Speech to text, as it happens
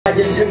I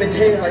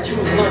intimidate, I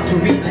choose not to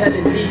retell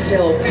in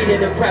detail.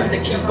 Feeding and crap to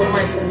keep for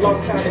mice a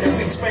long time in a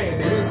freeze frame,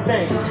 it means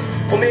pain.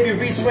 Or maybe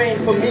restrain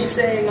from me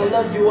saying I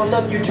love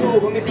you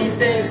too. I mean these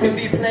things can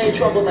be plain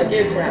trouble like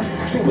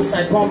aircraft.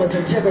 Suicide bombers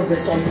and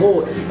terrorists on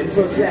board. In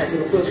first class, in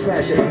the first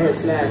crash, in the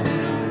first last.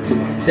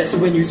 That's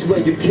when you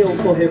swear you'd kill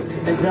for him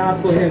and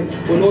die for him,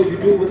 when all you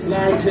do is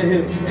lie to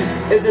him.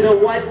 Is it a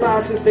white lie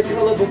since the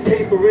color of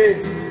paper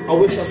is? I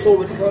wish I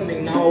saw it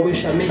coming, now I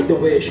wish I made the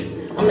wish.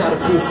 I'm not a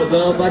fool for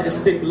love, I just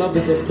think love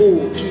is a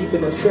fool,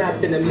 keeping us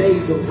trapped in a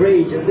maze of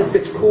rage as if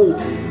it's cool.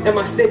 Am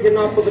I staying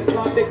up for the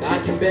topic? I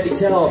can barely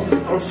tell.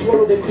 I'll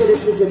swallow the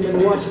criticism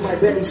and watch my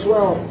belly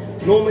swell.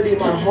 Normally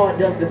my heart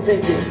does the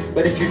thinking,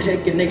 but if you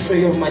take an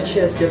x-ray of my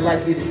chest, you're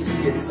likely to see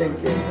it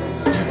sinking.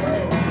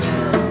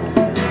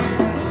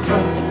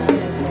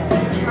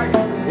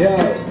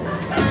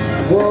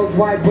 Yeah, World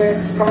Wide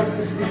Web's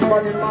constantly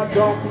spinning my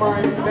dark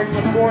mind.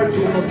 Infectless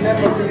boardroom of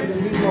memories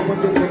and leave my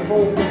windows of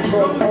full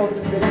control.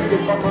 Ultimately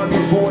come on the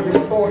board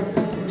and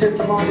thought, just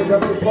reminded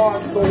of the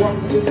past. So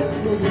I'm just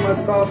losing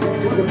myself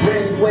into the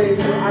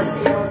brainwave. I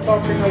see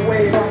myself in a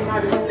way I'm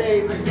not a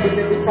slave. Cause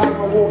every time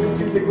I walk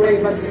into the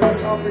grave, I see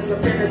myself as a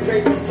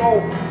penetrating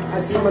soul. I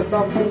see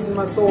myself losing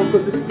my soul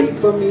cause it's deep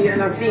for me.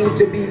 And I seem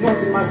to be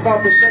losing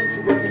myself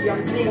eventually.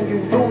 I'm seeing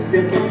you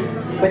losing me.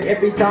 But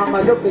every time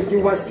I look at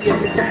you, I see a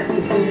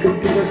catastrophe. Cause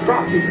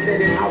catastrophic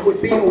said it, I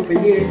would be over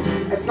here.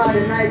 It's not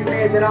a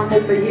nightmare that I'm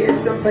over here,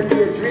 it's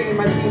simply a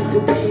dream. I seem to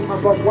be my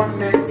but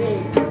one-man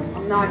team.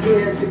 I'm not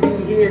here to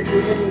be here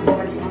to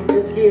anybody. I'm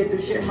just here to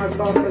share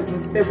myself as a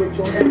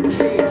spiritual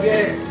MC,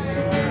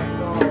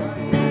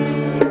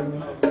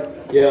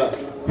 yeah.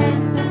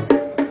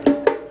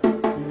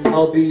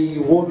 I'll be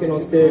walking on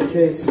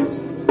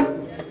staircases.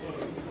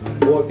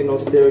 Walking on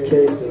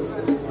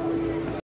staircases.